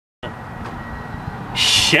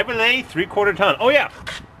Chevrolet 3/4 ton. Oh yeah,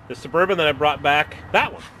 the Suburban that I brought back,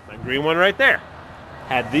 that one, that green one right there,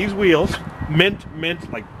 had these wheels, mint,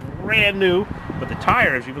 like brand new, but the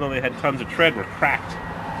tires, even though they had tons of tread, were cracked.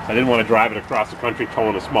 So I didn't want to drive it across the country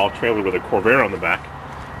towing a small trailer with a Corvair on the back.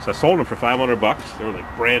 So I sold them for $500. They were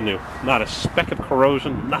like brand new. Not a speck of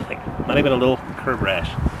corrosion, nothing. Not even a little curb rash.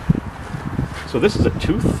 So this is a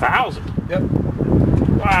 2000. Yep.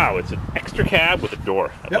 Wow, it's an extra cab with a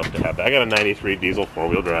door. I'd love to have that. I got a 93 diesel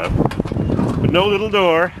 4-wheel drive. With no little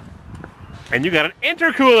door. And you got an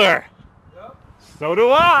intercooler. Yep. So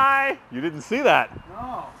do I. You didn't see that.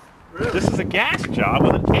 No. Really? This is a gas job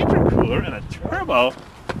with an intercooler and a turbo.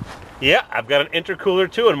 Yeah, I've got an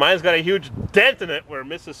intercooler too, and mine's got a huge dent in it where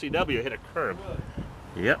Mrs. CW hit a curb.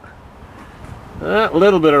 Really? Yep. A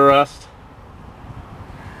little bit of rust.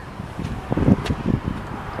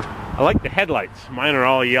 I like the headlights. Mine are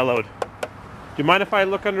all yellowed. Do you mind if I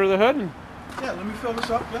look under the hood? Yeah, let me fill this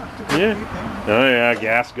up. Yeah. Oh yeah,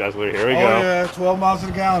 gas guzzler. Here we go. Oh yeah, 12 miles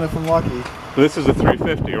a gallon if I'm lucky. This is a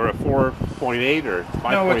 350 or a 4.8 or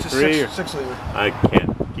 5.3. No, it's a 6 liter. I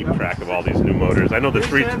can't keep track of all these new motors. I know the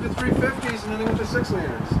They had the 350s and then they went to 6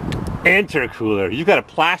 liters. Intercooler. You got a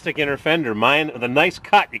plastic inner fender. Mine, the nice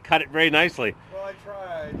cut. You cut it very nicely. Well, I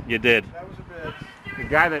tried. You did. That was a bit.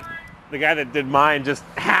 The guy that did mine just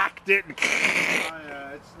hacked it. Oh yeah,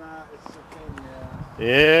 it's not. It's okay.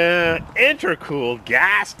 Yeah. Yeah, intercooled,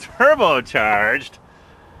 gas, turbocharged.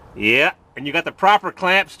 Yeah, and you got the proper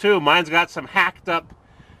clamps too. Mine's got some hacked up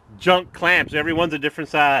junk clamps. Everyone's a different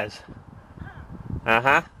size.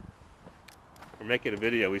 Uh-huh. We're making a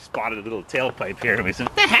video. We spotted a little tailpipe here and we said,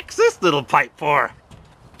 what the heck's this little pipe for?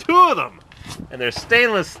 2 of them. And they're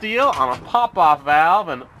stainless steel on a pop-off valve,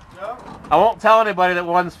 and I won't tell anybody that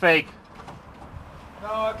one's fake.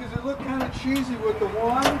 No, because it looked kind of cheesy with the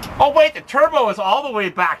one. Oh wait, the turbo is all the way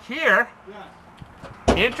back here.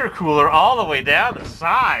 Yeah. Intercooler all the way down the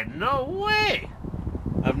side. No way.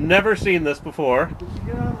 I've never seen this before. Did you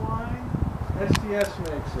get online? STS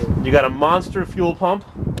makes it. You got a monster fuel pump?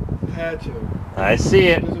 Had to. I see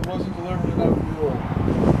it. Because it wasn't delivering enough fuel.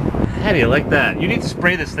 How do you like that? You need to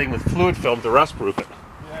spray this thing with fluid film to rust proof it.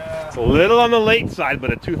 Yeah. It's a little on the late side, but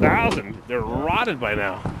at 2000, they're rotted by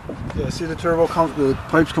now. Yeah, see the turbo comes, the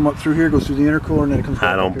pipes come up through here, goes through the intercooler, and then it comes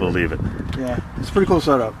I don't believe it. Yeah, it's a pretty cool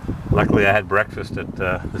setup. Luckily I had breakfast at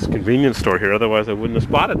this convenience store here, otherwise I wouldn't have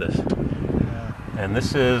spotted this. Yeah. And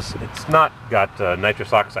this is, it's not got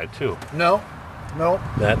nitrous oxide too. No, no.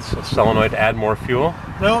 That's a solenoid to add more fuel?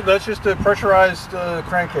 No, that's just a pressurized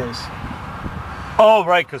crankcase. Oh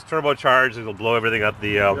right, because turbocharged, it'll blow everything out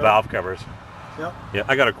the valve covers. Yep. Yeah,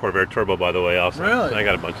 I got a Corvair Turbo, by the way, also. Really? I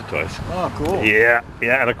got a bunch of toys. Oh, cool. Yeah,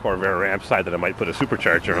 and a Corvair ramp side that I might put a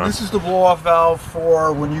supercharger on. This is the blow-off valve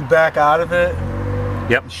for when you back out of it.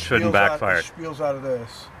 Yep, shouldn't backfire. It spills out of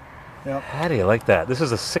this. Yep. How do you like that? This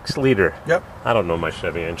is a 6-liter. Yep. I don't know my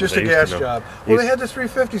Chevy engine. Just a gas job. Well, they had the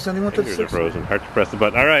 350s, and they went to the Fingers are 6. frozen. Hard to press the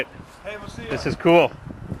button. All right. Hey, we'll see you. This is cool.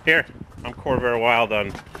 Here, I'm CorvairWild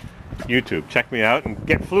on YouTube. Check me out and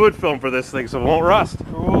get fluid film for this thing so it won't rust.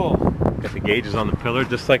 Cool. Got the gauges on the pillar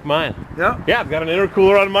just like mine. Yep. Yeah, I've got an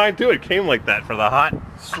intercooler on mine too. It came like that for the hot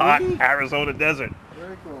Arizona desert.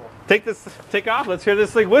 Very cool. Take off. Let's hear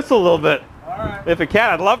this thing whistle a little bit. All right. If it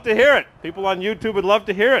can, I'd love to hear it. People on YouTube would love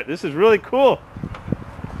to hear it. This is really cool.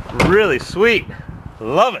 Really sweet.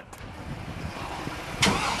 Love it.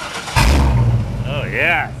 Oh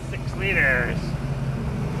yeah, 6 liters.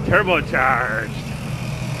 Turbocharged.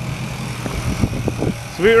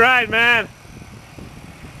 Sweet ride, man.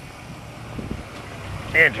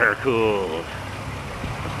 Intercooled.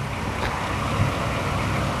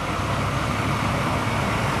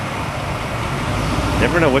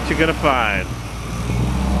 Never know what you're gonna find.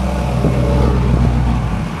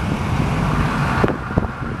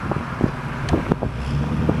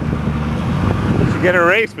 You get a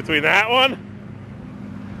race between that one.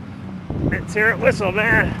 Let's hear it whistle,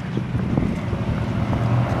 man.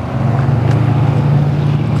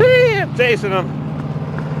 See, I'm chasing them.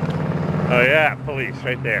 Oh yeah, police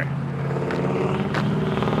right there.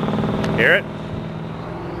 Hear it?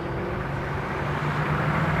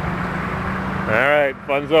 All right,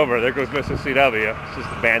 fun's over. There goes Mrs. CW. She's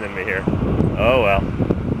just abandoned me here. Oh well.